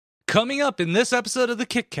Coming up in this episode of the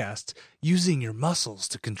Kickcast, using your muscles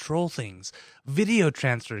to control things, video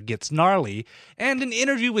transfer gets gnarly, and an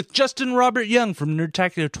interview with Justin Robert Young from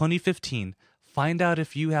Nerdtacular 2015. Find out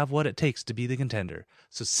if you have what it takes to be the contender.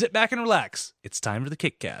 So sit back and relax. It's time for the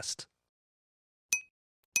Kickcast.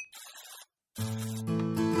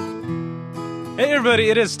 Hey everybody,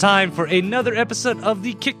 it is time for another episode of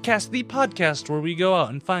the Kickcast, the podcast where we go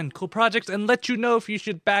out and find cool projects and let you know if you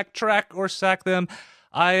should backtrack or sack them.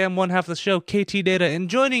 I am one half of the show, KT Data, and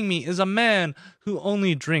joining me is a man who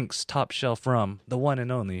only drinks top shelf rum, the one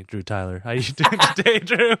and only Drew Tyler. How you doing today,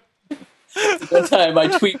 Drew? One time I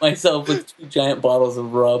tweet myself with 2 giant bottles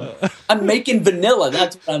of rum. I'm making vanilla,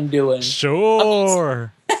 that's what I'm doing.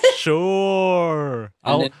 Sure. Sure.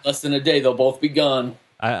 And in less than a day, they'll both be gone.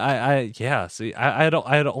 See,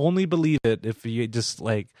 I'd only believe it if you just,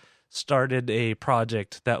 started a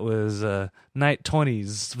project that was Night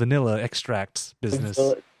 20's vanilla extracts business.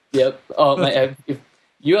 Yep. Oh,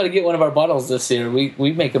 you ought to get one of our bottles this year.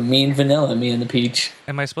 We make a mean vanilla, me and the peach.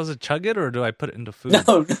 Am I supposed to chug it, or do I put it into food?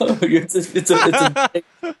 No. It's a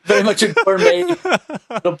very much a gourmet,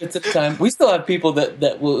 little bits at a time. We still have people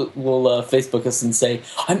that will Facebook us and say,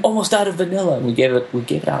 "I'm almost out of vanilla." And we gave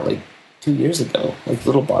it out 2 years ago,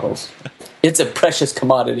 little bottles. It's a precious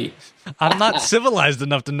commodity. I'm not civilized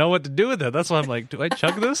enough to know what to do with it. That's why I'm like, do I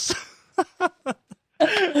chug this? All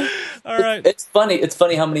right. It's funny. It's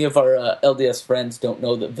funny how many of our LDS friends don't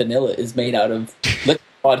know that vanilla is made out of liquid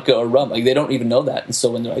vodka or rum. They don't even know that. And so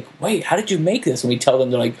when they're like, "Wait, how did you make this?" And we tell them,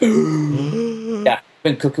 they're like, "Yeah, I've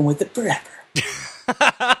been cooking with it forever."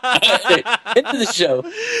 Into the show.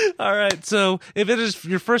 All right. So if it is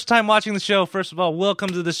your first time watching the show, first of all, welcome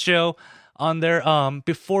to the show. On there,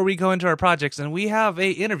 before we go into our projects, and we have a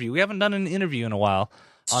interview. We haven't done an interview in a while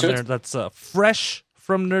on there. That's fresh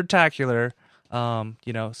from Nerdtacular.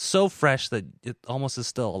 So fresh that it almost is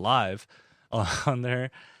still alive on there.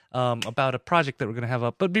 About a project that we're going to have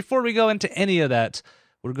up. But before we go into any of that,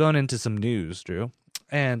 we're going into some news, Drew.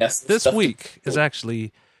 And this week is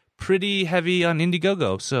actually pretty heavy on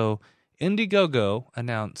Indiegogo. So Indiegogo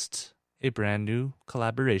announced a brand new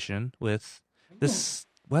collaboration with this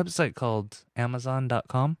website called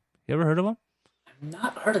Amazon.com. You ever heard of them? I've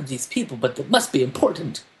not heard of these people, but they must be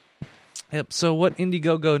important. Yep. So what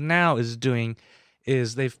Indiegogo now is doing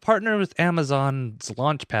is they've partnered with Amazon's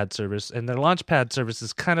Launchpad service, and their Launchpad service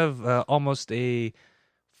is kind of almost a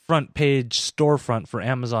front page storefront for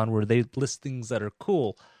Amazon where they list things that are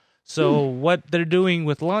cool. So what they're doing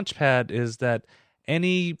with Launchpad is that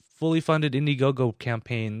any fully funded Indiegogo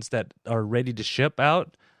campaigns that are ready to ship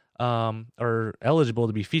out are eligible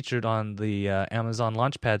to be featured on the Amazon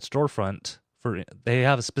Launchpad storefront. They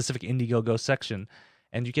have a specific Indiegogo section,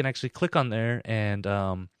 and you can actually click on there and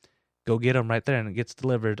go get them right there, and it gets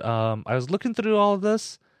delivered. I was looking through all of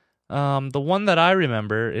this. The one that I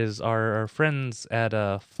remember is our friends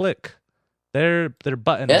at Flick. Their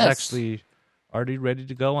button is actually already ready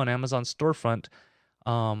to go on Amazon storefront.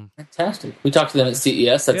 Fantastic. We talked to them at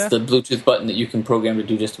CES. That's the Bluetooth button that you can program to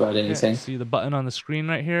do just about anything. See the button on the screen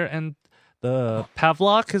right here, and the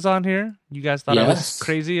Pavlok is on here. You guys thought I was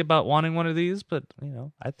crazy about wanting one of these, but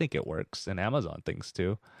I think it works, and Amazon thinks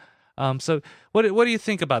too. So what do you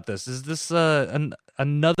think about this? Is this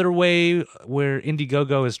another way where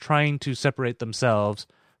Indiegogo is trying to separate themselves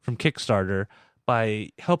from Kickstarter by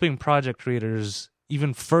helping project creators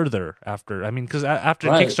even further after? Because after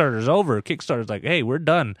Kickstarter's over, Kickstarter's like, "Hey, we're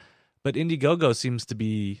done." But Indiegogo seems to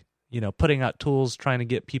be, putting out tools trying to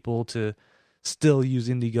get people to still use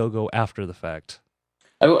Indiegogo after the fact.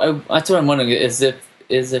 That's what I'm wondering is if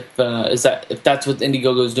that's what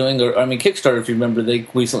Indiegogo is doing, or Kickstarter. If you remember, they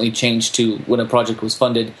recently changed to when a project was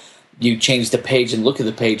funded, you change the page and look at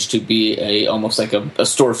the page to be almost like a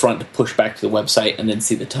storefront to push back to the website and then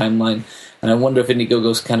see the timeline. And I wonder if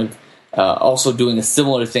Indiegogo's kind of also doing a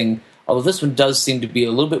similar thing, although this one does seem to be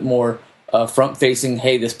a little bit more front-facing.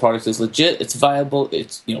 Hey, this product is legit, it's viable,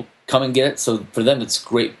 it's come and get it. So for them, it's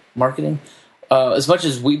great marketing. As much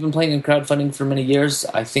as we've been playing in crowdfunding for many years,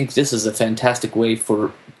 I think this is a fantastic way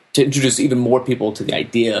to introduce even more people to the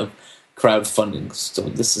idea of crowdfunding. So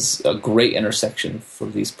this is a great intersection for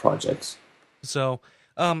these projects. So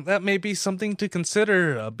that may be something to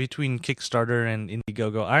consider between Kickstarter and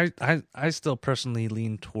Indiegogo. I still personally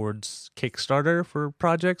lean towards Kickstarter for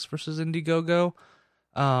projects versus Indiegogo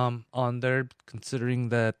on there, considering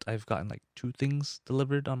that I've gotten 2 things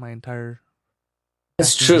delivered on my entire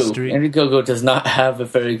That's true. History. Indiegogo does not have a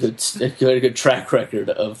very good track record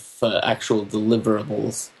of actual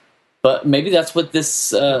deliverables. But maybe that's what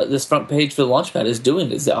this front page for the Launchpad is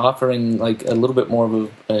doing, is offering a little bit more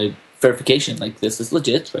of a verification. This is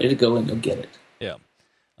legit, it's ready to go, and you'll get it. Yeah.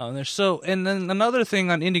 on there. So, and then another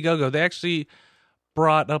thing on Indiegogo, they actually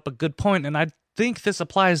brought up a good point, and I think this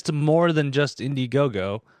applies to more than just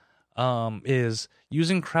Indiegogo, is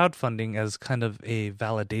using crowdfunding as kind of a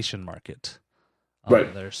validation market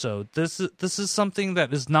Right. there. So this is something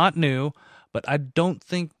that is not new, but I don't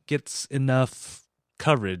think gets enough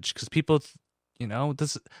coverage because people,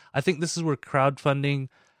 I think this is where crowdfunding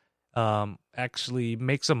actually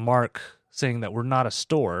makes a mark, saying that we're not a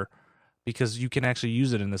store because you can actually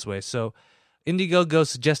use it in this way. So Indiegogo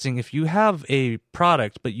suggesting if you have a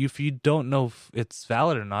product, but if you don't know if it's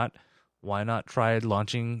valid or not, why not try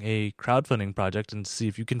launching a crowdfunding project and see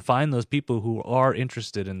if you can find those people who are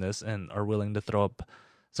interested in this and are willing to throw up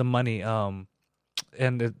some money.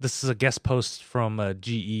 This is a guest post from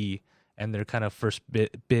GE and their kind of first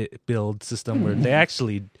build system where they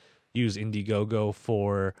actually use Indiegogo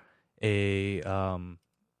for a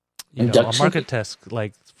a market test,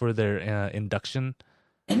 like for their induction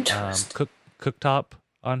cooktop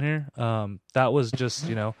on here. That was just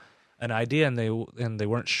an idea, and they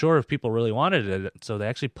weren't sure if people really wanted it, so they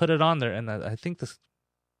actually put it on there. And I think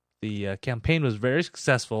the campaign was very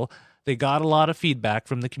successful. They got a lot of feedback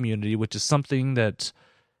from the community, which is something that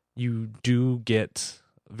you do get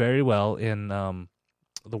very well in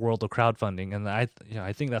the world of crowdfunding. And I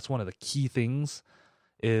think that's one of the key things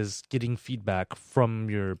is getting feedback from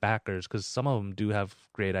your backers, because some of them do have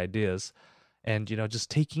great ideas, and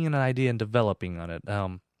just taking an idea and developing on it.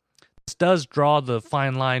 This does draw the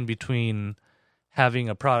fine line between having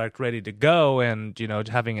a product ready to go and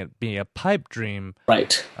having it be a pipe dream,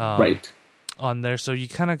 right on there. So you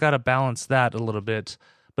kind of got to balance that a little bit.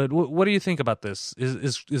 But what do you think about this?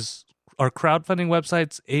 Are crowdfunding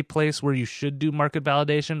websites a place where you should do market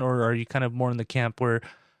validation, or are you kind of more in the camp where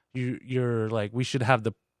you're like, we should have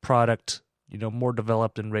the product more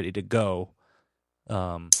developed and ready to go?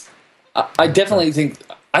 I definitely think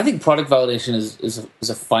product validation is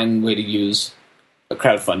a fine way to use a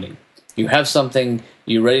crowdfunding. You have something,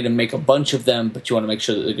 you're ready to make a bunch of them, but you want to make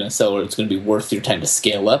sure that they're going to sell or it's going to be worth your time to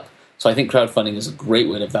scale up. So I think crowdfunding is a great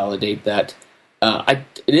way to validate that.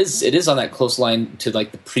 It is on that close line to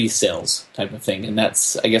like the pre-sales type of thing, and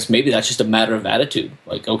I guess maybe that's just a matter of attitude.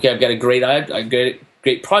 Like, okay, I've got a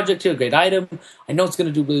great project here, a great item. I know it's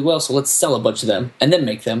going to do really well, so let's sell a bunch of them and then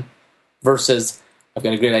make them. Versus, I've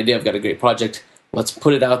got a great idea, I've got a great project. Let's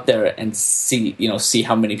put it out there and see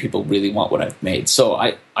how many people really want what I've made. So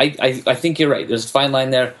I think you're right. There's a fine line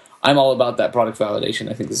there. I'm all about that product validation.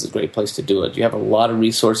 I think this is a great place to do it. You have a lot of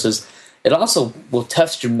resources. It also will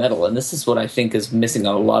test your mettle, and this is what I think is missing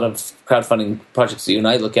on a lot of crowdfunding projects that you and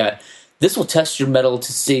I look at. This will test your mettle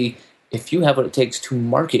to see if you have what it takes to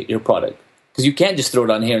market your product. Because you can't just throw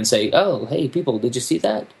it on here and say, oh, hey, people, did you see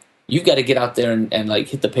that? You've got to get out there and like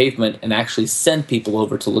hit the pavement and actually send people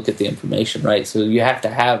over to look at the information, right? So you have to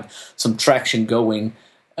have some traction going,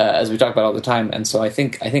 as we talk about all the time. And so I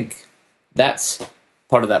think that's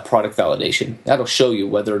part of that product validation. That'll show you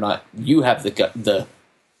whether or not you have the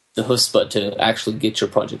chutzpah to actually get your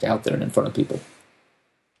project out there and in front of people.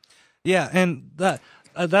 Yeah, and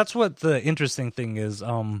that's what the interesting thing is.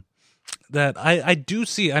 That I do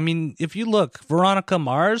see. I mean, if you look, Veronica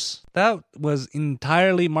Mars, that was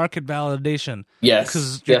entirely market validation. Yes,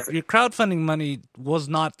 because your crowdfunding money was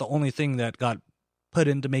not the only thing that got put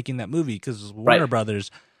into making that movie. Because Warner Brothers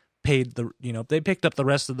paid they picked up the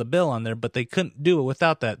rest of the bill on there, but they couldn't do it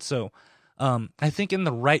without that. So, I think in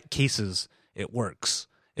the right cases it works.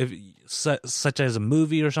 If such as a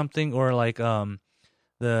movie or something, or like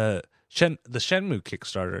the Shenmue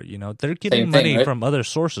Kickstarter, they're getting money from other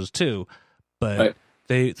sources too, but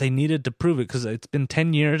they needed to prove it because it's been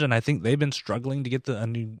 10 years, and I think they've been struggling to get a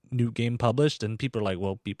new game published, and people are like,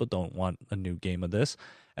 well, people don't want a new game of this,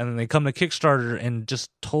 and then they come to Kickstarter and just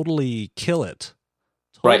totally kill it,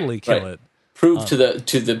 kill it. Prove to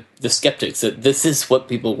the skeptics that this is what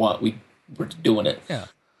people want. We're doing it. Yeah.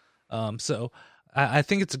 So I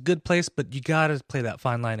think it's a good place, but you got to play that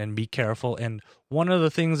fine line and be careful. And one of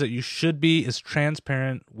the things that you should be is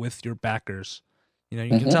transparent with your backers. You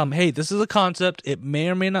can tell them, hey, this is a concept. It may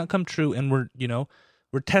or may not come true, and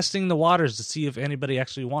we're testing the waters to see if anybody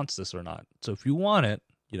actually wants this or not. So if you want it,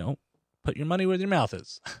 put your money where your mouth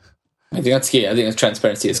is. I think that's key. I think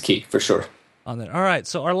transparency is key for sure. On there. All right.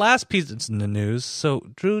 So our last piece that's in the news. So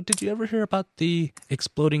Drew, did you ever hear about the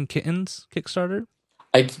Exploding Kittens Kickstarter?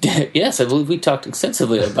 Yes, I believe we talked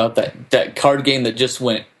extensively about that card game that just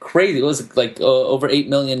went crazy. It was like over $8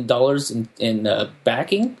 million in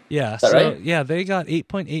backing. Yeah, is that right? Yeah, they got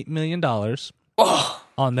 $8.8 million Oh.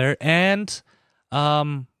 on there, and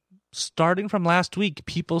starting from last week,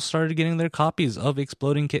 people started getting their copies of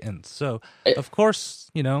Exploding Kittens. So, of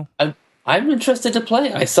course, I'm interested to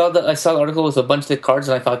play. I saw the article with a bunch of the cards,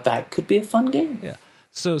 and I thought that could be a fun game. Yeah.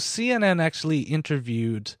 So CNN actually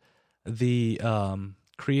interviewed the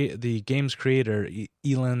the game's creator,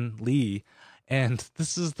 Elon Lee, and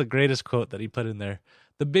this is the greatest quote that he put in there.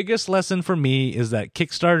 The biggest lesson for me is that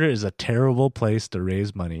Kickstarter is a terrible place to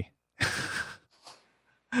raise money.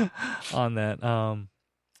 On that, and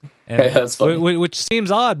That's funny. which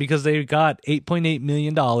seems odd because they got $8.8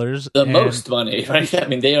 million, The most money, right? I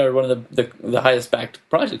mean, they are one of the highest backed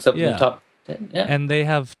projects up in the top 10. Yeah, and they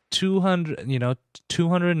have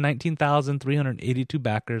 219,382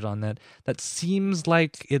 backers on that. That seems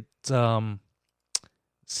like it,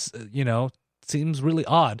 seems really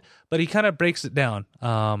odd. But he kind of breaks it down.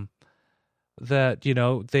 That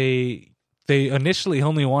they initially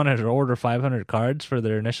only wanted to order 500 cards for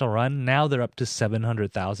their initial run. Now they're up to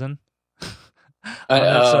 700,000. So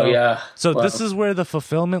wow. This is where the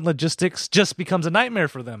fulfillment logistics just becomes a nightmare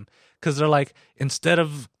for them, because they're like, instead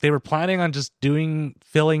of, they were planning on just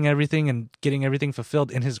filling everything and getting everything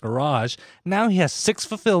fulfilled in his garage. Now he has 6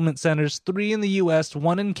 fulfillment centers, 3 in the US,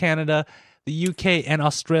 1 in Canada, the UK, and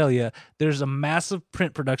Australia. There's a massive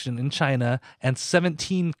print production in China and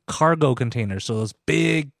 17 cargo containers. So those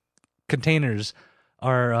big containers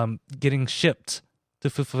are getting shipped to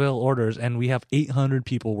fulfill orders, and we have 800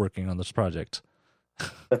 people working on this project.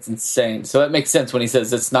 That's insane. So that makes sense when he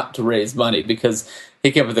says it's not to raise money, because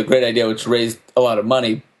he came up with a great idea which raised a lot of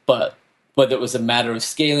money, but whether it was a matter of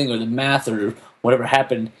scaling or the math or whatever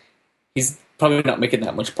happened, he's probably not making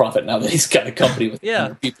that much profit now that he's got a company with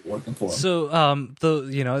 100 people working for him. So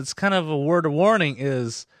it's kind of a word of warning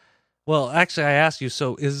is, well, actually I asked you,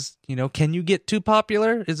 so is, can you get too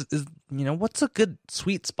popular? Is what's a good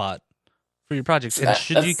sweet spot for your project? And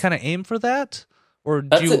should you kind of aim for that? Or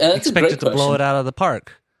do you expect it to blow it out of the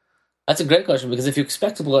park? That's a great question, because if you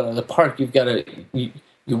expect to blow it out of the park, you've got to you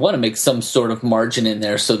want to make some sort of margin in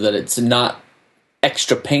there so that it's not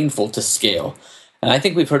extra painful to scale. And I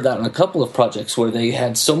think we've heard that on a couple of projects where they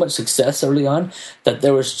had so much success early on that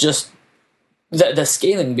there was just the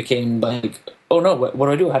scaling became like, oh no, what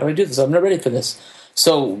do I do? How do I do this? I'm not ready for this.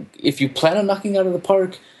 So if you plan on knocking out of the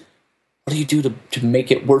park, what do you do to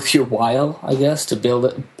make it worth your while, I guess, to build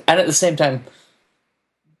it? And at the same time,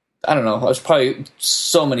 I don't know, there's probably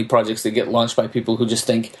so many projects that get launched by people who just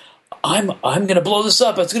think, I'm going to blow this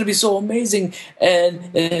up, it's going to be so amazing.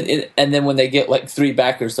 And then when they get like 3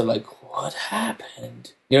 backers, they're like, what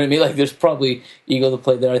happened? You know what I mean? Like, there's probably ego to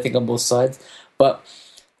play there, I think, on both sides. But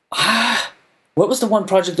what was the one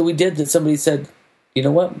project that we did that somebody said, you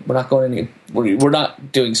know what, we're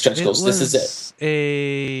not doing stretch goals, this is it?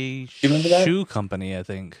 A shoe company, I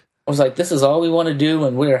think. I was like, this is all we want to do,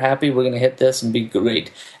 and we're happy we're going to hit this and be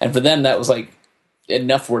great. And for them, that was like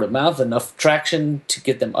enough word of mouth, enough traction to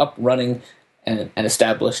get them up, running, and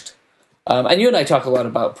established. And you and I talk a lot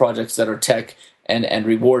about projects that are tech and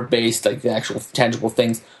reward-based, like the actual tangible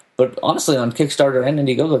things. But honestly, on Kickstarter and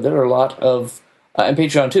Indiegogo, there are a lot of, and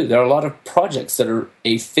Patreon too, there are a lot of projects that are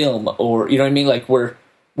a film, or, you know what I mean, like where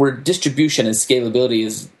distribution and scalability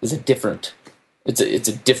is a different. It's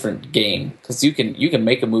a different game, because you can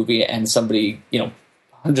make a movie and somebody,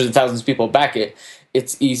 hundreds of thousands of people back it.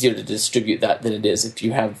 It's easier to distribute that than it is if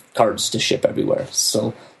you have cards to ship everywhere.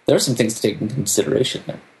 So there are some things to take into consideration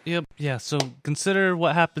there. Yep. Yeah. So consider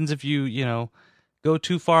what happens if you go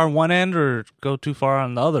too far on one end or go too far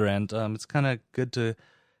on the other end. It's kind of good to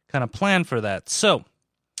kind of plan for that. So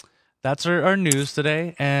that's our news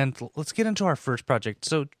today, and let's get into our first project.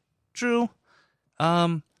 So, Drew,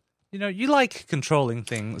 you like controlling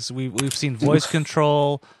things. We've seen voice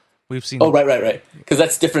control. We've seen. Oh, right. Because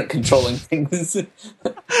that's different, controlling things.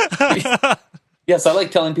 Yes, I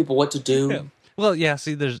like telling people what to do. Yeah. Well, yeah.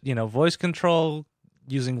 See, there's voice control,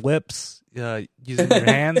 using lips, using your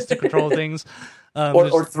hands to control things,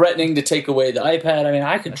 or threatening to take away the iPad. I mean,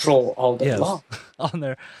 I control all day long on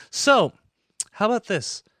there. So, how about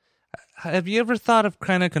this? Have you ever thought of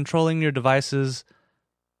kind of controlling your devices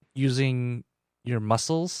using your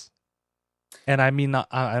muscles? And I mean,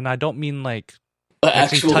 and I don't mean like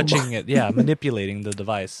actually touching it. Yeah, manipulating the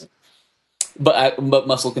device. But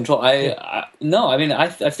muscle control. No. I mean, I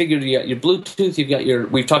figured you got your Bluetooth. You've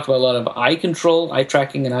got we've talked about a lot of eye control, eye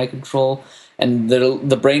tracking, and eye control, and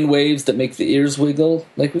the brain waves that make the ears wiggle.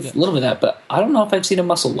 Like a little bit of that, but I don't know if I've seen a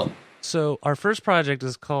muscle one. So our first project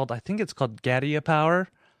is called, I think it's called Gadia Power,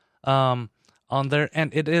 on there,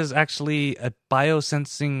 and it is actually a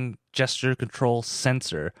biosensing gesture control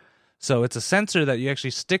sensor. So it's a sensor that you actually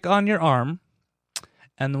stick on your arm,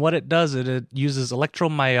 and what it does, it uses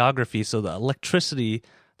electromyography, so the electricity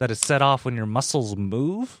that is set off when your muscles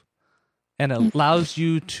move, and it allows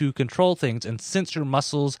you to control things. And since your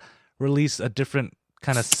muscles release a different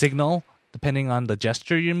kind of signal depending on the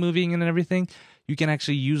gesture you're moving and everything. You can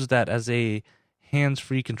actually use that as a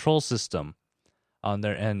hands-free control system on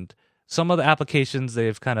there. And some of the applications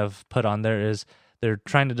they've kind of put on there is they're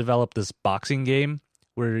trying to develop this boxing game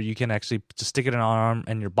where you can actually just stick it in an arm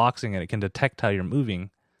and you're boxing and it can detect how you're moving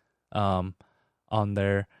on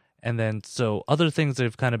there. And then so other things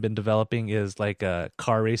they've kind of been developing is like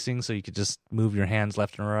car racing, so you could just move your hands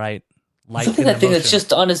left and right. Look at that thing that's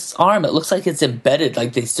just on his arm. It looks like it's embedded,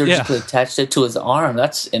 like they surgically attached it to his arm.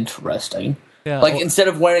 That's interesting. Yeah, like instead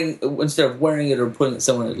of wearing it or putting it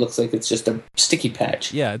somewhere, it looks like it's just a sticky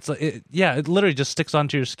patch. Yeah, it literally just sticks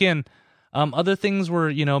onto your skin. Other things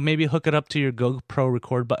were, maybe hook it up to your GoPro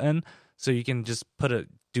record button, so you can just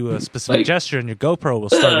do a specific gesture, and your GoPro will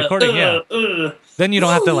start recording. Then you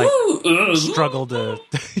don't have to struggle to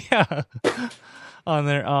on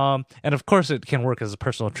there. And of course, it can work as a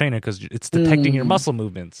personal trainer because it's detecting your muscle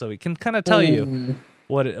movement, so it can kind of tell you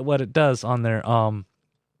what it does on there.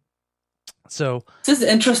 So this is an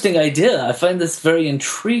interesting idea. I find this very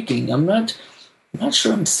intriguing. I'm not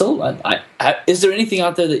sure I'm sold. Is there anything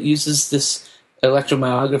out there that uses this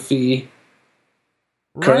electromyography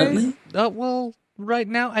currently? Right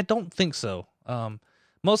now, I don't think so.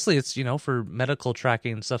 Mostly it's, for medical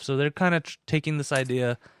tracking and stuff. So they're kind of taking this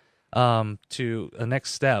idea to a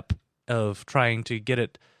next step of trying to get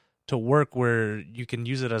it to work where you can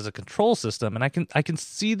use it as a control system. And I can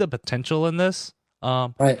see the potential in this.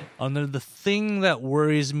 Right. The thing that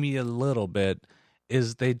worries me a little bit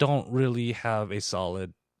is they don't really have a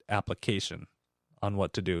solid application on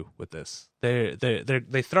what to do with this.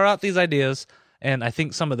 They throw out these ideas, and I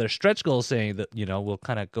think some of their stretch goals saying that we'll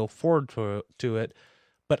kind of go forward to it.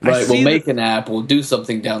 But we'll make an app, we'll do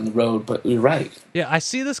something down the road. But you're right. Yeah, I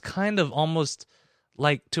see this kind of almost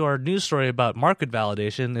like to our news story about market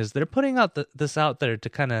validation. Is they're putting out this out there to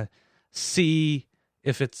kind of see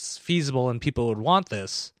if it's feasible and people would want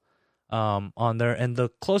this on there. And the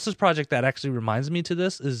closest project that actually reminds me to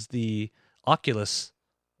this is the Oculus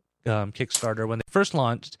Kickstarter when they first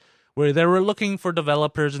launched, where they were looking for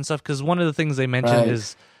developers and stuff, because one of the things they mentioned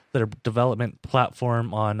is their development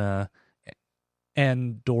platform on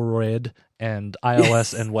Android and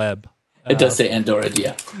iOS and web. It does say Android,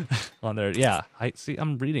 yeah. On there, yeah.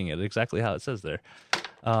 I'm reading it exactly how it says there.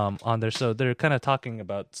 On there, so they're kind of talking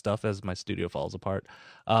about stuff as my studio falls apart.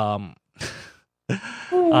 On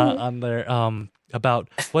there, about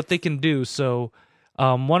what they can do. So,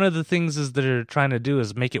 one of the things is they're trying to do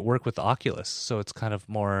is make it work with the Oculus, so it's kind of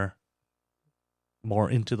more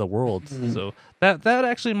into the world. Mm-hmm. So that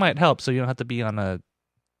actually might help. So you don't have to be on a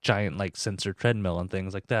giant sensor treadmill and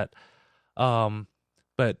things like that.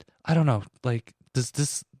 But I don't know. Does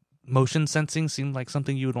this motion sensing seem like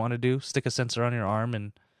something you would want to do? Stick a sensor on your arm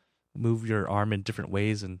and move your arm in different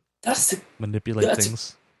ways and manipulate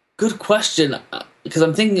things? Good question, because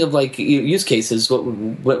I'm thinking of use cases,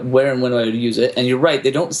 where and when I would use it. And you're right,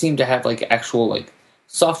 they don't seem to have actual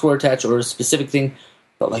software attached or a specific thing.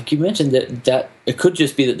 But like you mentioned, that it could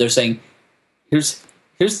just be that they're saying, here's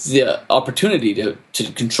the opportunity to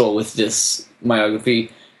control with this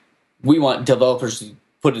myography. We want developers to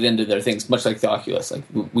put it into their things, much like the Oculus.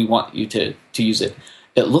 We want you to use it.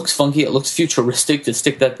 It looks funky. It looks futuristic to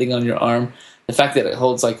stick that thing on your arm. The fact that it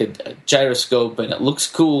holds a gyroscope and it looks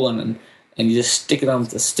cool, and you just stick it on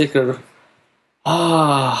with a sticker.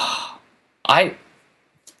 I like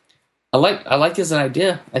it as an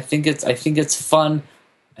idea. I think it's fun.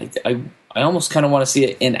 I almost kind of want to see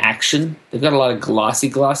it in action. They've got a lot of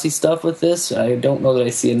glossy stuff with this. I don't know that I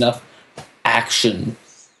see enough action.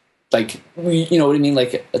 You know what I mean?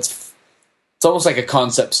 It's almost like a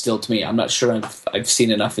concept still to me. I'm not sure I've seen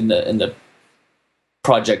enough in the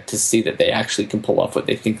project to see that they actually can pull off what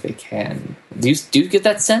they think they can. Do you get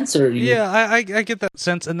that sense? Yeah, I get that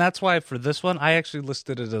sense, and that's why for this one I actually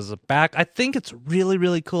listed it as a back. I think it's a really,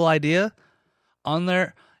 really cool idea on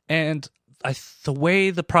there, and the way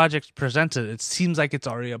the project's presented, it seems like it's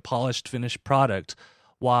already a polished, finished product,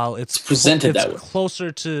 while it's presented that way.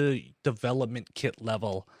 Closer to development kit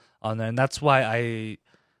level on there, and that's why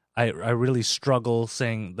I really struggle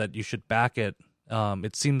saying that you should back it.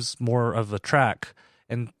 It seems more of a track,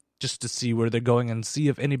 and just to see where they're going and see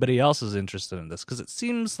if anybody else is interested in this, because it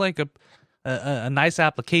seems like a nice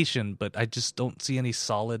application, but I just don't see any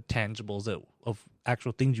solid tangibles of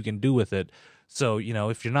actual things you can do with it. So,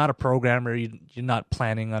 if you're not a programmer, you're not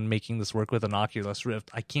planning on making this work with an Oculus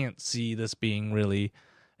Rift, I can't see this being really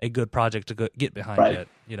a good project to get behind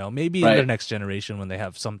yet. Maybe in their next generation when they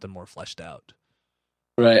have something more fleshed out.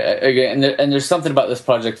 Right. Again, and there's something about this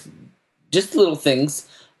project, just little things.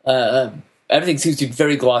 Everything seems to be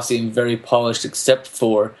very glossy and very polished, except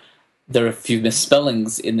for there are a few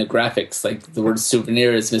misspellings in the graphics. Like the word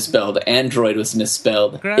souvenir is misspelled. Android was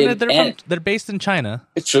misspelled. Granted, they're based in China.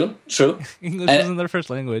 It's true. English isn't their first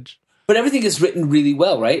language. But everything is written really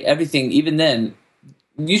well, right? Everything, even then,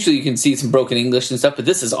 usually you can see some broken English and stuff, but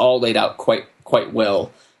this is all laid out quite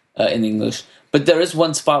well in English. But there is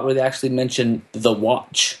one spot where they actually mention the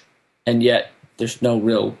watch, and yet there's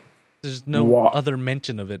no other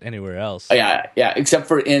mention of it anywhere else. Yeah, except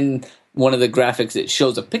for in one of the graphics, it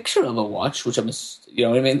shows a picture of a watch, which you know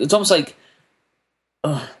what I mean? It's almost like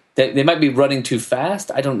they might be running too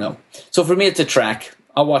fast. I don't know. So for me, it's a track.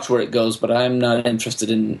 I'll watch where it goes, but I'm not interested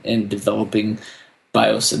in developing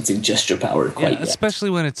biosensing gesture power quite yet. Especially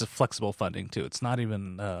when it's a flexible funding, too. It's not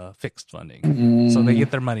even fixed funding. So they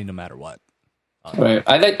get their money no matter what. Right.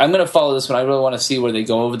 I'm going to follow this one. I really want to see where they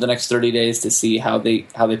go over the next 30 days to see how they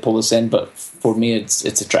pull this in. But for me, it's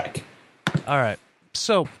a track. All right.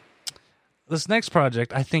 So this next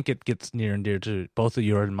project, I think it gets near and dear to both of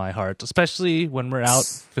your and my hearts, especially when we're out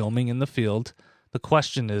filming in the field. The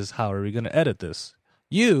question is, how are we going to edit this?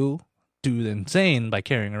 You do the insane by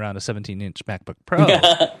carrying around a 17-inch MacBook Pro.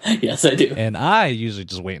 Yes, I do. And I usually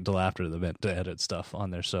just wait until after the event to edit stuff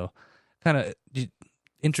on there. So kind of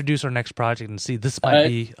introduce our next project and see this might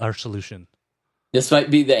be our solution. This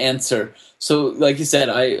might be the answer. So, like you said,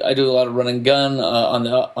 I do a lot of run and gun on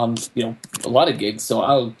a lot of gigs. So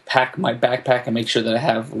I'll pack my backpack and make sure that I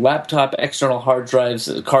have laptop, external hard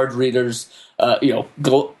drives, card readers,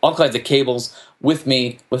 all kinds of cables with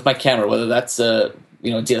me with my camera, whether that's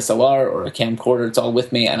DSLR or a camcorder. It's all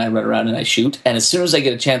with me, and I run around and I shoot. And as soon as I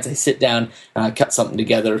get a chance, I sit down and I cut something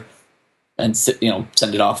together and send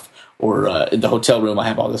it off. Or in the hotel room, I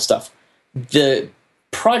have all this stuff. The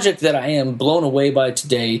project that I am blown away by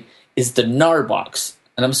today is the NAR box.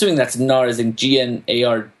 And I'm assuming that's NAR as in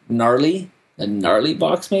GNAR, gnarly? A gnarly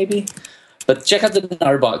box, maybe? But check out the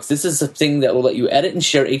NAR box. This is a thing that will let you edit and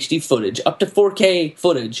share HD footage, up to 4K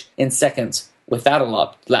footage in seconds without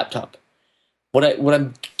a laptop. What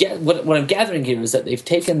I'm gathering here is that they've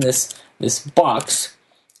taken this box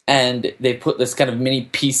and they put this kind of mini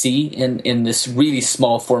PC in this really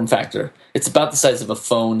small form factor. It's about the size of a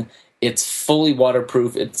phone. It's fully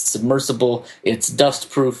waterproof. It's submersible. It's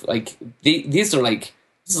dust-proof. Like this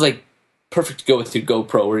is like perfect to go with your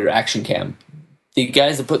GoPro or your action cam. The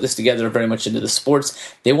guys that put this together are very much into the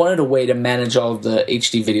sports. They wanted a way to manage all of the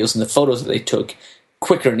HD videos and the photos that they took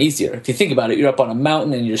quicker and easier. If you think about it, you're up on a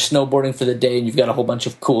mountain and you're snowboarding for the day and you've got a whole bunch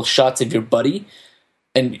of cool shots of your buddy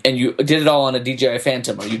and you did it all on a DJI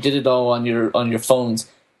Phantom or you did it all on your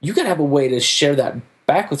phones. You got to have a way to share that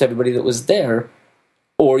back with everybody that was there,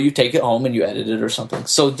 or you take it home and you edit it or something.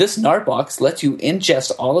 So this NAR box lets you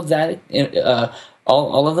ingest all of that,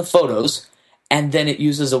 all of the photos, and then it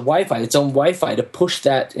uses its own Wi-Fi to push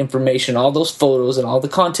that information, all those photos and all the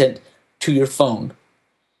content to your phone.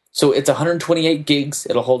 So it's 128 gigs.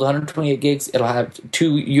 It'll hold 128 gigs. It'll have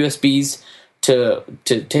 2 USBs to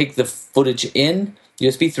take the footage in,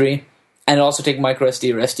 USB 3, and also take micro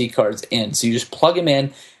SD or SD cards in. So you just plug them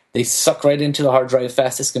in. They suck right into the hard drive as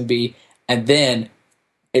fast as can be, and then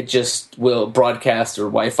it just will broadcast or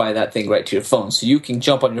Wi-Fi that thing right to your phone. So you can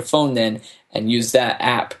jump on your phone then and use that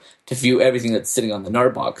app to view everything that's sitting on the NAR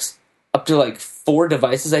box. Up to like 4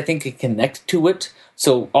 devices, I think, can connect to it.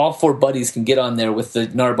 So all 4 buddies can get on there with the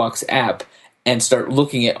NAR box app and start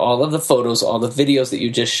looking at all of the photos, all the videos that you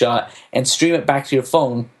just shot, and stream it back to your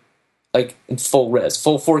phone like in full res,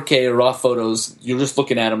 full 4K or raw photos. You're just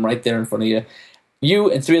looking at them right there in front of you.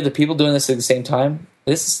 You and 3 other people doing this at the same time.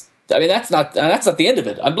 That's not the end of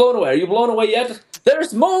it. I'm blown away. Are you blown away yet?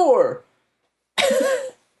 There's more.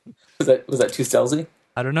 Was that too stealthy?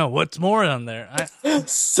 I don't know. What's more on there?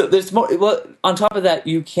 So there's more. Well, on top of that,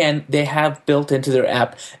 they have built into their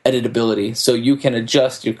app editability. So you can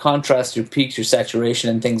adjust your contrast, your peaks, your saturation,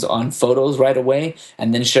 and things on photos right away,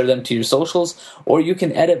 and then share them to your socials. Or you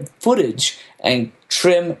can edit footage and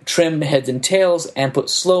trim heads and tails, and put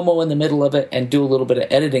slow-mo in the middle of it, and do a little bit of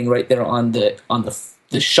editing right there on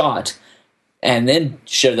the shot, and then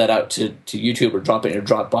share that out to YouTube or drop it in your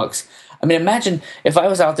Dropbox. I mean, imagine if I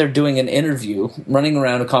was out there doing an interview, running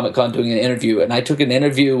around a Comic-Con doing an interview, and I took an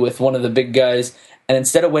interview with one of the big guys, and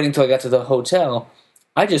instead of waiting till I got to the hotel,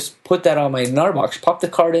 I just put that on my NAR box, popped the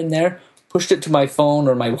card in there, pushed it to my phone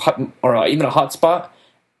or even a hotspot,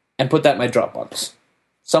 and put that in my Dropbox.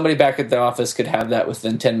 Somebody back at the office could have that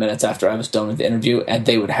within 10 minutes after I was done with the interview, and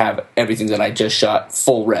they would have everything that I just shot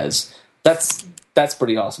full res. That's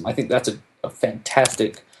pretty awesome. I think that's a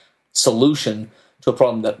fantastic solution to a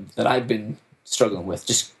problem that I've been struggling with,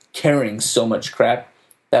 just carrying so much crap.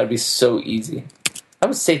 That would be so easy. That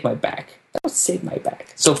would save my back.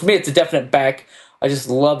 So for me, it's a definite back. I just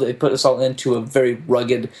love that they put this all into a very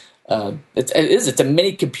rugged. It's a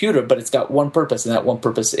mini computer, but it's got one purpose, and that one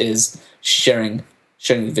purpose is sharing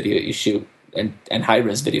the video that you shoot and high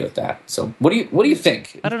res video at that. So what do you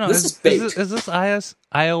think? I don't know. This Is baked. this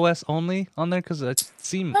iOS only on there? Because I've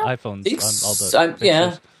seen iPhones on all the pictures.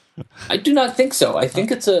 Yeah, I do not think so. I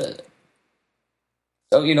think it's a.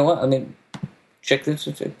 Oh, you know what? I mean, check this.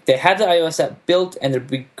 They had the iOS app built, and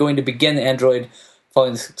they're going to begin the Android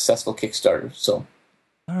following the successful Kickstarter. So,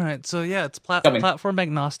 all right. So yeah, it's Coming. platform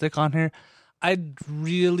agnostic on here. I'd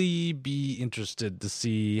really be interested to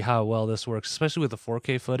see how well this works, especially with the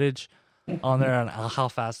 4K footage on there and how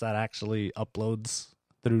fast that actually uploads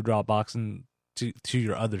through Dropbox and to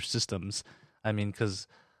your other systems. I mean, because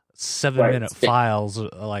 7-minute files,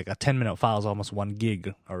 like a 10-minute file, is almost 1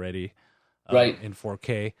 gig already, in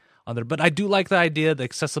 4K on there. But I do like the idea, the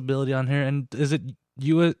accessibility on here. And is it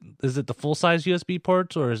the full size USB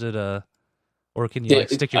ports, or is it or can you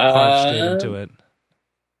stick your card straight into it?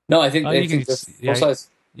 No, I think full size.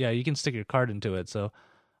 Yeah, you can stick your card into it. So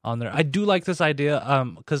on there, I do like this idea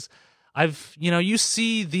because you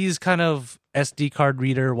see these kind of SD card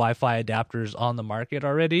reader Wi-Fi adapters on the market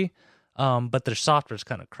already, but their software is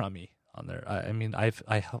kind of crummy on there. I mean,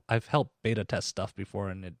 I've helped beta test stuff before,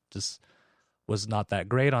 and it just was not that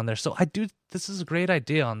great on there. So this is a great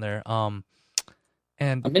idea on there.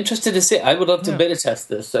 And I'm interested to see. I would love to beta test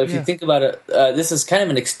this. So if you think about it, this is kind of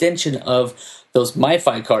an extension of those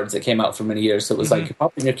MiFi cards that came out for many years. So it was like you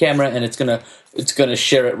pop in your camera and it's gonna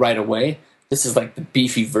share it right away. This is like the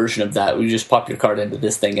beefy version of that. You just pop your card into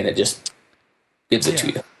this thing and it just gives it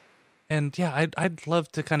to you. And yeah, I'd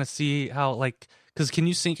love to kind of see how, like, because can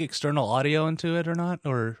you sync external audio into it or not,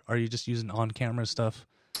 or are you just using on-camera stuff?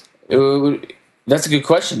 That's a good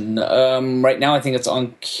question. Right now, I think it's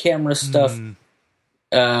on-camera stuff.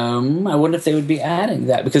 I wonder if they would be adding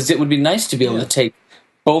that, because it would be nice to be able to take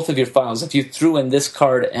both of your files. If you threw in this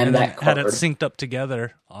card and that card, had it synced up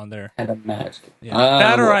together on there, and a match. Yeah.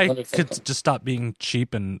 That or I could just stop being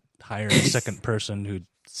cheap and hire a second person who'd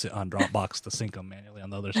sit on Dropbox to sync them manually on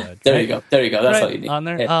the other side. There you go. That's all you need on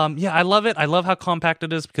there. Yeah. Yeah, I love it. I love how compact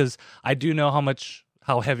it is, because I do know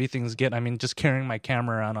how heavy things get. I mean, just carrying my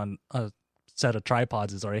camera around on a set of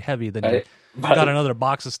tripods is already heavy. Then you got another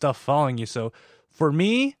box of stuff following you. So for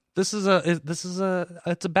me, it's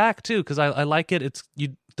a back too, because I like it.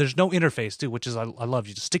 There's no interface too, which is I love.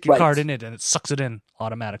 You just stick your card in it and it sucks it in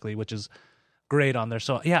automatically, which is great on there.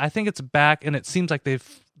 So yeah, I think it's back, and it seems like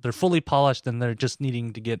they're fully polished, and they're just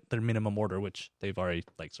needing to get their minimum order, which they've already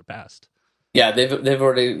surpassed. Yeah, they've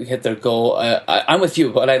already hit their goal. I'm with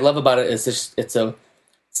you. What I love about it is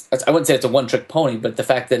I wouldn't say it's a one-trick pony, but the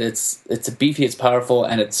fact that it's beefy, it's powerful,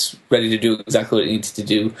 and it's ready to do exactly what it needs to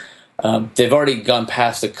do. They've already gone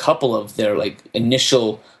past a couple of their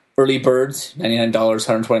initial early birds, $99,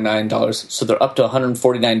 $129, so they're up to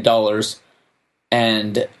 $149,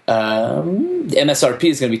 and the MSRP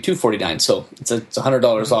is going to be $249, so it's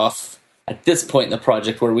 $100 off at this point in the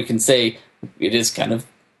project, where we can say it is kind of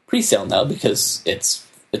pre-sale now because it's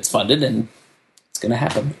funded and it's going to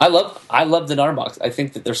happen. I love the Narbox. I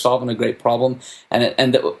think that they're solving a great problem, and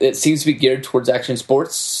it seems to be geared towards action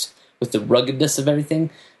sports with the ruggedness of everything.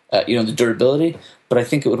 The durability, but I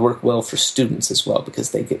think it would work well for students as well,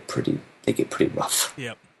 because they get pretty rough.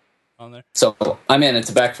 Yep, on there. So I'm in. It's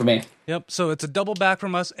a back for me. Yep. So it's a double back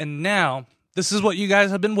from us, and now this is what you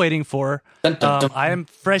guys have been waiting for. Dun, dun, dun. I am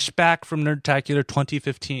fresh back from Nerdtacular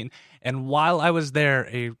 2015, and while I was there,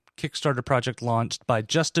 a Kickstarter project launched by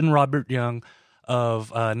Justin Robert Young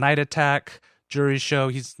of Night Attack, Jury Show.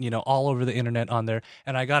 He's all over the internet on there,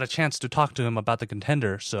 and I got a chance to talk to him about the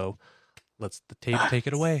Contender. So let's take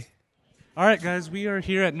it away. All right, guys, we are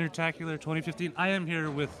here at Nerdtacular 2015. I am here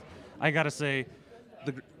with, I gotta say,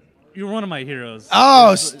 you're one of my heroes.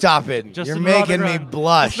 Oh, stop it. Justin You're making Robert me Brown.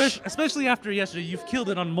 blush. Especially after yesterday. You've killed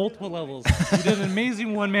it on multiple levels. You did an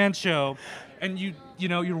amazing one-man show, and you're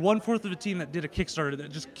 1/4 of a team that did a Kickstarter that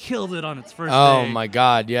just killed it on its first day. Oh, my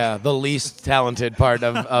God, yeah. The least talented part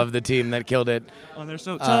of the team that killed it. On there.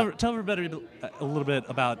 So tell everybody a little bit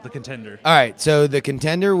about the Contender. All right, so the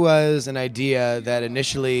Contender was an idea that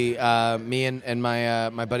initially me and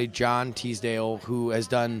my buddy John Teasdale, who has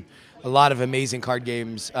done a lot of amazing card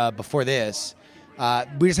games before this,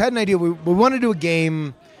 we just had an idea. We want to do a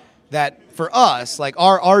game that, for us, like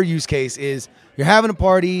our use case is, you're having a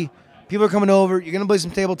party, people are coming over, you're going to play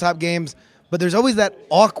some tabletop games, but there's always that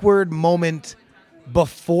awkward moment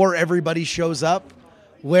before everybody shows up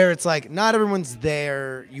where it's like not everyone's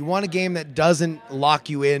there. You want a game that doesn't lock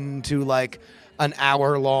you into an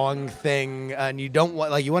hour-long thing, and you don't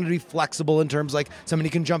want you want to be flexible in terms somebody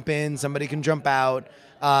can jump in, somebody can jump out.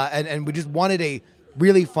 and we just wanted a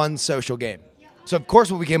really fun social game. So, of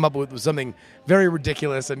course, what we came up with was something very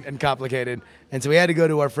ridiculous and complicated. And so we had to go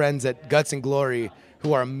to our friends at Guts and Glory,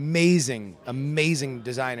 who are amazing, amazing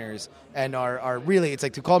designers, and are really, it's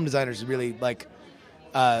like to call them designers is really like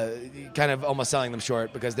kind of almost selling them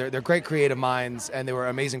short, because they're great creative minds and they were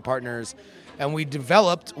amazing partners. And we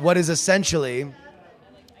developed what is essentially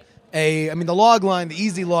the log line, the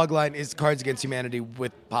easy log line is Cards Against Humanity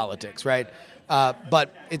with politics, right?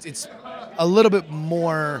 But it's a little bit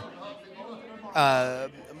more...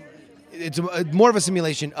 it's more of a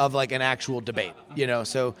simulation of like an actual debate,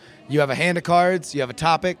 So you have a hand of cards, you have a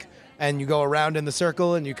topic, and you go around in the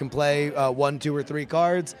circle, and you can play 1, 2, or 3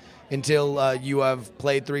 cards until you have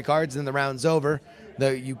played 3 cards, and the round's over.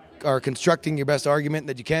 You are constructing your best argument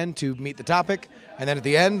that you can to meet the topic, and then at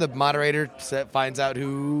the end, the moderator finds out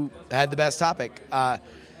who had the best topic.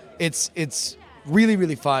 It's really,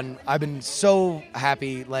 really fun. I've been so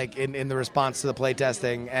happy, like in the response to the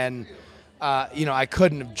playtesting, and I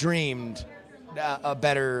couldn't have dreamed a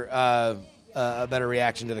better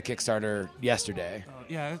reaction to the Kickstarter yesterday.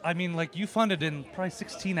 Yeah, I mean, like, you funded in probably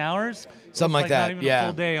 16 hours? Something like that, not even yeah. a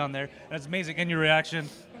full day on there. That's amazing. And your reaction,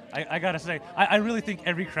 I gotta say, I really think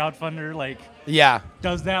every crowdfunder,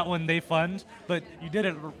 does that when they fund, but you did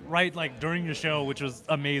it right, during your show, which was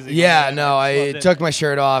amazing. Yeah, I took my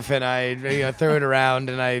shirt off, and I threw it around,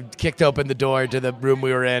 and I kicked open the door to the room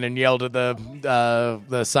we were in and yelled at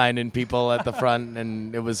the sign-in people at the front,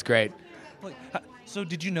 and it was great. So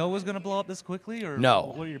did you know it was going to blow up this quickly, or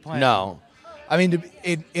no? What are your plans? No. I mean,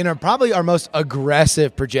 in probably our most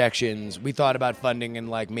aggressive projections, we thought about funding in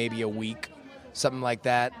maybe a week, something like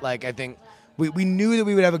that. I think we knew that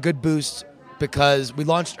we would have a good boost because we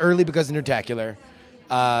launched early because of Nerdtacular,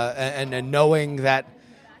 and knowing that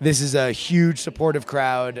this is a huge supportive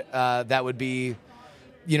crowd that would be,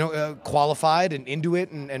 qualified and into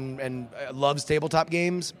it and loves tabletop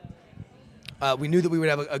games. We knew that we would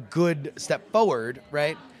have a good step forward,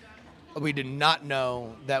 right? We did not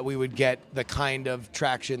know that we would get the kind of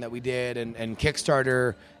traction that we did, and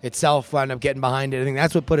Kickstarter itself wound up getting behind it. I think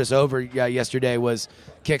that's what put us over yesterday was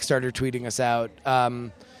Kickstarter tweeting us out.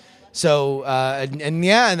 And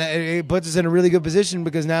it puts us in a really good position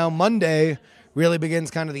because now Monday really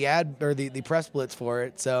begins kind of the ad or the press blitz for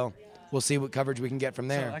it. So we'll see what coverage we can get from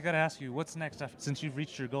there. So I got to ask you, what's next since you've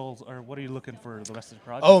reached your goals, or what are you looking for the rest of the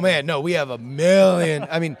project? Oh man, no, we have a million.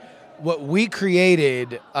 I mean, what we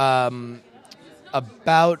created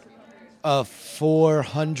about a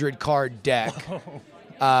 400 card deck.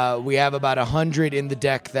 We have about 100 in the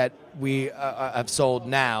deck that we have sold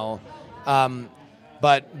now.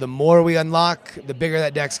 But the more we unlock, the bigger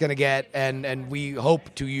that deck's going to get, and we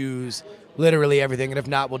hope to use literally everything. And if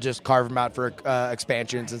not, we'll just carve them out for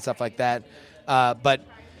expansions and stuff like that. But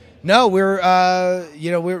no, we're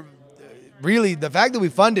really, the fact that we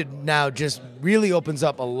funded now just really opens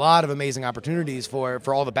up a lot of amazing opportunities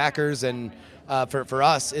for all the backers and for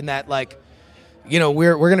us in that,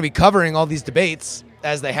 we're going to be covering all these debates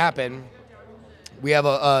as they happen. We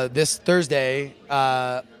have this Thursday,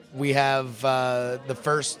 we have the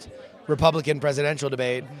first Republican presidential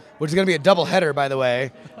debate, which is going to be a double header, by the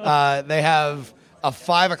way. They have a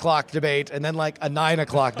 5 o'clock debate and then a 9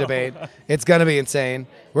 o'clock debate. It's going to be insane.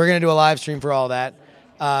 We're going to do a live stream for all that.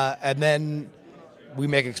 And then we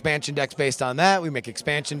make expansion decks based on that. We make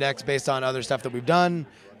expansion decks based on other stuff that we've done.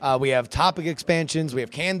 We have topic expansions. We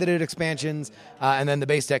have candidate expansions. And then the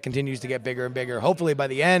base deck continues to get bigger and bigger. Hopefully by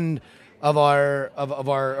the end of our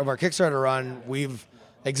Kickstarter run, we've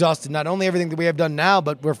exhausted not only everything that we have done now,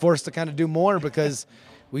 but we're forced to kind of do more because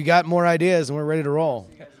we got more ideas and we're ready to roll.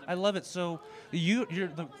 I love it. So the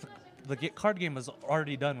card game was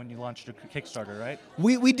already done when you launched your Kickstarter, right?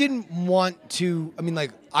 We didn't want to. I mean,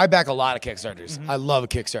 I back a lot of Kickstarters. Mm-hmm. I love a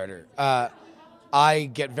Kickstarter. I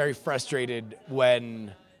get very frustrated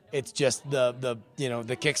when it's just the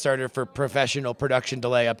Kickstarter for professional production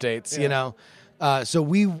delay updates. Yeah. So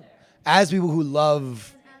we, as people who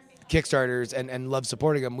love Kickstarters and love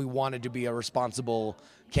supporting them, we wanted to be a responsible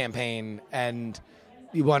campaign, and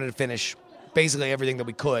we wanted to finish basically everything that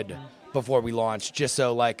we could before we launched, just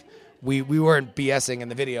so we weren't BSing in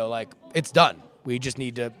the video. It's done. We just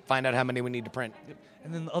need to find out how many we need to print.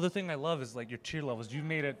 And then the other thing I love is your tier levels. You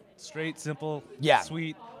made it straight, simple,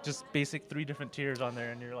 sweet, just basic 3 different tiers on there,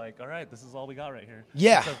 and you're like, all right, this is all we got right here.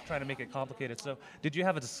 Yeah. Instead of trying to make it complicated. So did you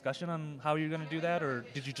have a discussion on how you're going to do that, or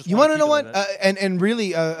did you just? You want to know what? And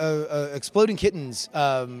really, Exploding Kittens,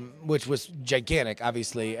 which was gigantic,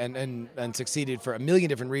 obviously, and succeeded for a million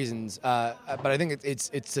different reasons. But I think it's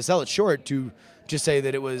to sell it short to just say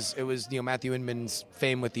that it was Matthew Inman's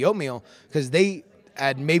fame with the oatmeal, because they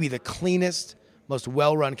had maybe the cleanest, most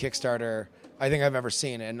well-run Kickstarter I think I've ever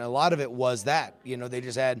seen. And a lot of it was that, they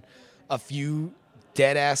just had a few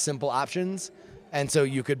dead-ass simple options. And so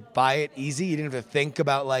you could buy it easy. You didn't have to think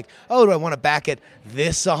about like, oh, do I want to back at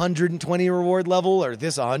this 120 reward level or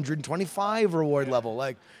this 125 reward level?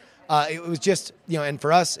 Like, it was just, and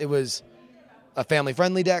for us, it was a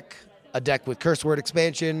family-friendly deck, a deck with curse word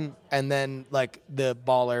expansion, and then like the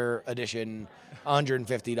Baller Edition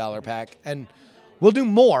 $150 pack. And we'll do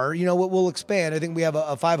more. We'll expand. I think we have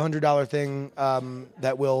a $500 thing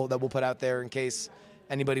that we'll put out there in case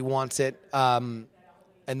anybody wants it.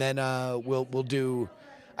 And then we'll do.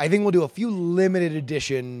 I think we'll do a few limited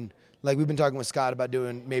edition. Like we've been talking with Scott about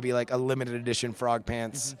doing maybe like a limited edition Frog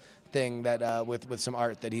Pants thing that with some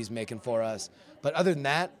art that he's making for us. But other than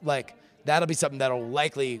that, like that'll be something that'll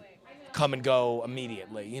likely come and go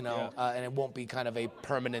immediately. And it won't be kind of a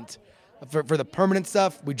permanent. For the permanent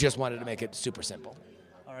stuff, we just wanted to make it super simple.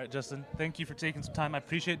 All right, Justin, thank you for taking some time. I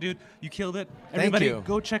appreciate it, dude. You killed it. Thank Everybody, you.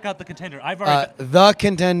 Go check out The Contender. I've already...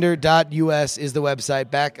 thecontender.us is the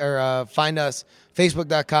website. Find us,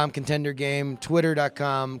 facebook.com, Contender Game,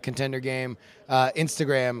 twitter.com, Contender Game,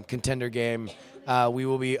 Instagram, Contender Game. We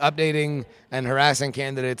will be updating and harassing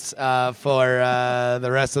candidates for the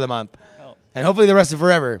rest of the month. And hopefully the rest of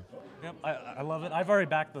forever. Yep, I love it. I've already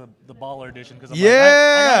backed the Baller Edition because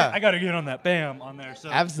Yeah! I got to get on that BAM on there. So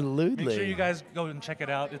Absolutely. Make sure you guys go and check it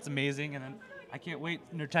out. It's amazing. And then I can't wait.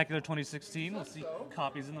 Nertacular 2016. We'll see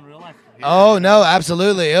copies in the real life. Yeah. Oh, no,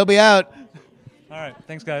 absolutely. It'll be out. All right.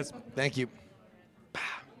 Thanks, guys. Thank you.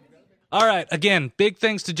 All right. Again, big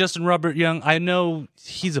thanks to Justin Robert Young. I know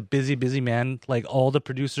he's a busy, busy man, like all the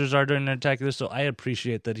producers are during Nertacular, so I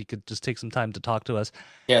appreciate that he could just take some time to talk to us.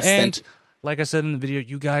 Yes, and thank you. like I said in the video,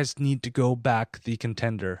 you guys need to go back The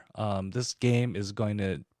Contender. This game is going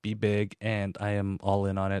to be big, and I am all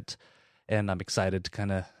in on it, and I'm excited to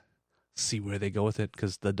kind of see where they go with it,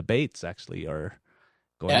 because the debates actually are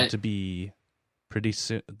going to be pretty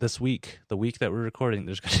soon. This week, the week that we're recording,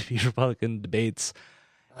 there's going to be Republican debates.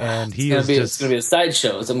 And it's gonna be a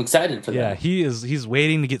sideshow, so I'm excited for that. Yeah, he's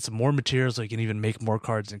waiting to get some more material so he can even make more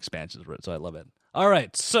cards and expansions for it. So I love it. All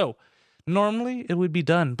right, so normally it would be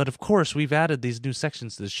done, but of course we've added these new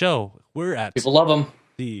sections to the show. We're at People love them.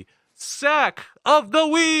 The Sack of the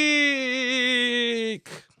Week.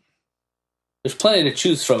 There's plenty to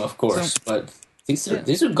choose from, of course, but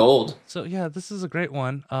these are gold. So yeah, this is a great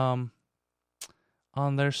one. On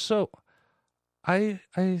there, so. I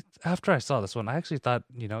after I saw this one, I actually thought,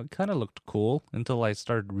 it kind of looked cool until I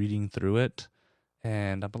started reading through it,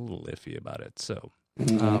 and I'm a little iffy about it. So,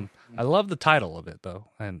 I love the title of it though,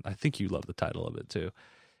 and I think you love the title of it too.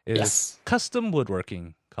 Is Custom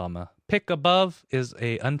Woodworking, pick above is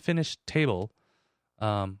a unfinished table.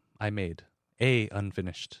 I made a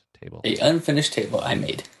unfinished table. A unfinished table I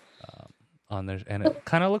made. On there, and it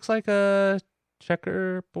kind of looks like a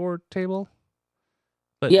checkerboard table.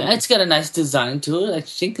 But yeah, it's got a nice design to it. I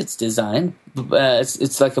think it's designed.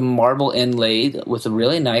 It's like a marble inlaid with a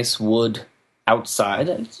really nice wood outside.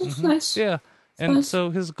 It's nice. Yeah, and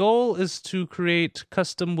so his goal is to create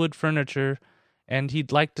custom wood furniture, and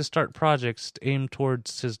he'd like to start projects aimed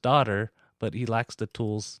towards his daughter, but he lacks the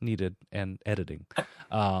tools needed and editing.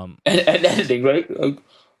 And editing, right?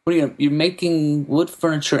 What are you're making wood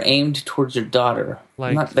furniture aimed towards your daughter?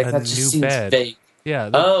 Like a that just new seems bed. vague. Yeah.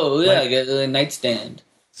 Like a nightstand.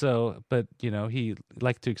 So, but he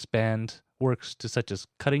like to expand works to such as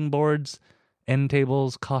cutting boards, end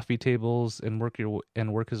tables, coffee tables, and work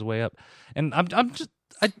his way up. And I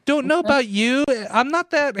don't know about you. I'm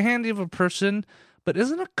not that handy of a person, but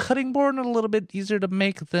isn't a cutting board a little bit easier to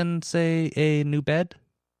make than, say, a new bed?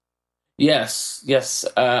 Yes.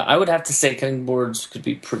 I would have to say cutting boards could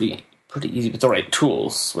be pretty easy with the right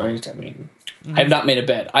tools, right? I mean, I've not made a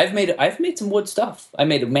bed. I've made some wood stuff. I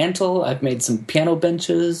made a mantle. I've made some piano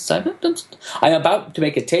benches. I'm about to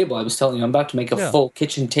make a table. I was telling you, I'm about to make a full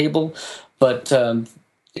kitchen table, but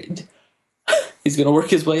he's going to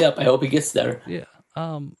work his way up. I hope he gets there. Yeah.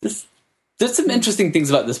 There's some interesting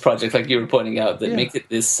things about this project, like you were pointing out, that make it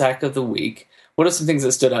this Sack of the Week. What are some things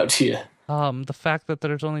that stood out to you? The fact that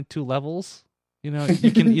there's only 2 levels.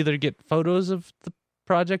 You can either get photos of the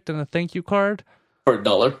project and a thank you card for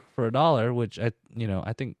 $1. For $1, which I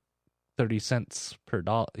think 30 cents per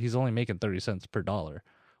dollar. He's only making 30 cents per dollar.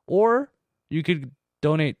 Or you could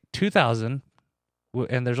donate $2,000,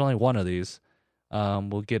 and there's only one of these.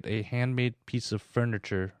 We'll get a handmade piece of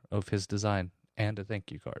furniture of his design and a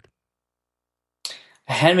thank you card.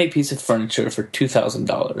 A handmade piece of furniture for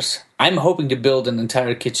 $2,000. I'm hoping to build an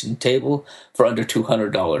entire kitchen table for under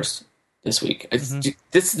 $200 this week.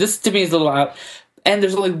 This to me is a little out. and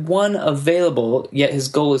there's only one available. Yet his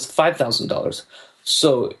goal is $5,000.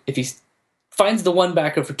 So if he finds the one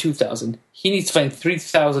backer for $2,000, he needs to find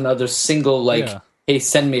 3,000 other single hey,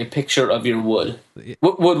 send me a picture of your wood.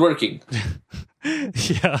 Woodworking.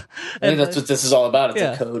 Yeah. I think that's what this is all about. It's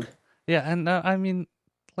a code. Yeah, and I mean,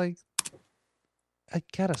 like, I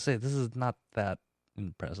gotta say, this is not that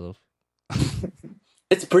impressive.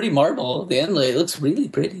 It's pretty marble. The inlay looks really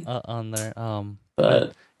pretty on there.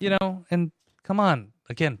 But you know, and come on,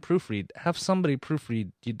 again, proofread. Have somebody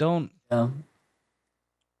proofread. You don't.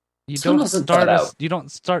 You don't start. You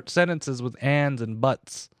don't start sentences with ands and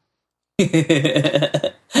buts.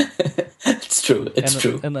 It's true. It's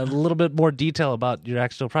true. And a little bit more detail about your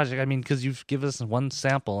actual project. I mean, because you've given us one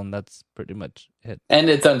sample, and that's pretty much it. And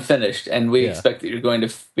it's unfinished, and we expect that you're going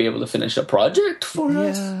to be able to finish a project for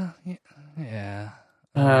us. Yeah.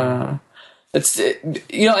 It's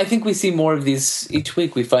I think we see more of these each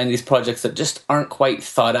week. We find these projects that just aren't quite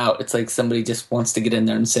thought out. It's like somebody just wants to get in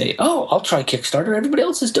there and say, "Oh, I'll try Kickstarter. Everybody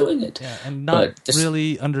else is doing it." Yeah, and not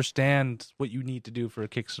really understand what you need to do for a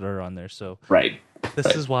Kickstarter on there. So right. This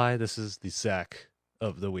is why this is the sack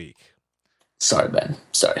of the week. Sorry, Ben.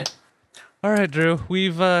 Sorry. All right, Drew.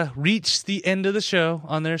 We've reached the end of the show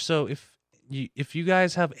on there. So if you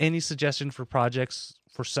guys have any suggestion for projects,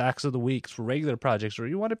 for sacks of the weeks, for regular projects, or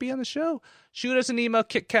you want to be on the show, shoot us an email,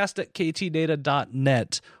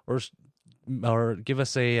 kickcast@ktdata.net, or give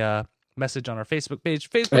us a message on our Facebook page,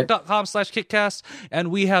 facebook.com/kickcast.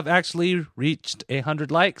 And we have actually reached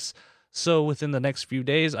 100 likes. So within the next few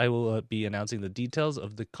days, I will be announcing the details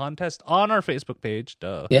of the contest on our Facebook page.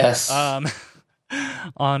 Duh. Yes. On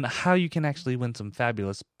how you can actually win some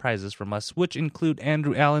fabulous prizes from us, which include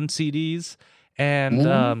Andrew Allen CDs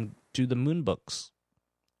and Do the Moon books.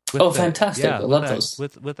 Fantastic. I love those.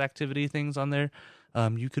 With activity things on there.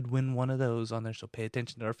 You could win one of those on there, so pay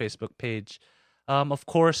attention to our Facebook page. Of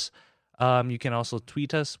course, you can also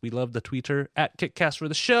tweet us. We love the tweeter, @KickCast for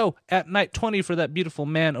the show, @Night20 for that beautiful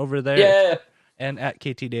man over there. Yeah. And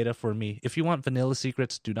 @KTData for me. If you want vanilla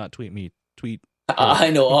secrets, do not tweet me. Tweet. I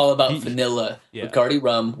know all about vanilla. Yeah. Bacardi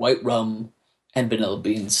rum, white rum, and vanilla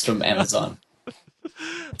beans from Amazon.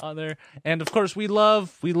 On there. And of course, we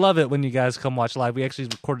love it when you guys come watch live. We actually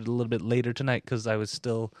recorded a little bit later tonight because I was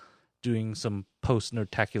still doing some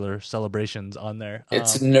post-Nerdtacular celebrations on there.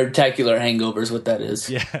 It's Nerdtacular hangovers, what that is.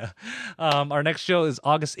 Yeah. Our next show is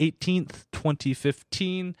August 18th,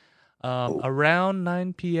 2015, around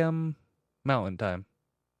 9 p.m. Mountain Time.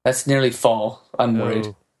 That's nearly fall. I'm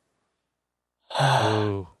worried.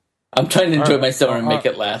 Oh. I'm trying to enjoy my summer and make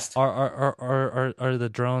it last. Are the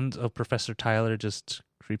drones of Professor Tyler just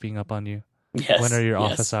creeping up on you? Yes. When are your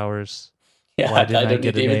office hours? Yeah, why didn't I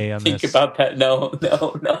get an A on this? Think about that. No.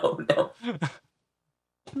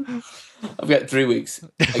 I've got 3 weeks.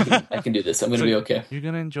 I can do this. I'm going to be okay. You're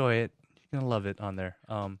going to enjoy it. You're going to love it on there.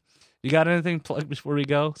 You got anything plugged before we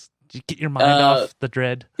go? Did you get your mind off the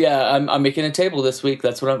dread? Yeah, I'm making a table this week.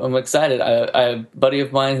 That's what I'm excited. I have a buddy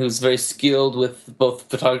of mine who's very skilled with both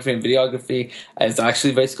photography and videography. Is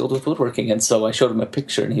actually very skilled with woodworking, and so I showed him a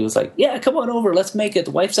picture, and he was like, "Yeah, come on over. Let's make it.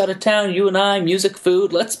 The wife's out of town. You and I, music,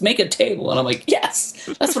 food. Let's make a table." And I'm like, "Yes,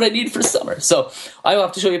 that's what I need for summer." So I will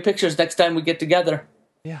have to show you pictures next time we get together.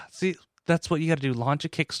 Yeah, see, that's what you got to do. Launch a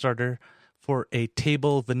Kickstarter for a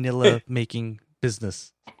table vanilla making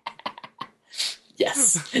business.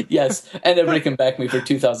 Yes, and everybody can back me for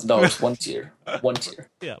 $2,000 one tier.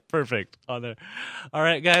 Yeah, perfect on there. All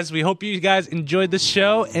right, guys, we hope you guys enjoyed the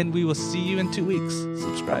show, and we will see you in 2 weeks.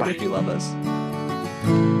 Subscribe if you love us.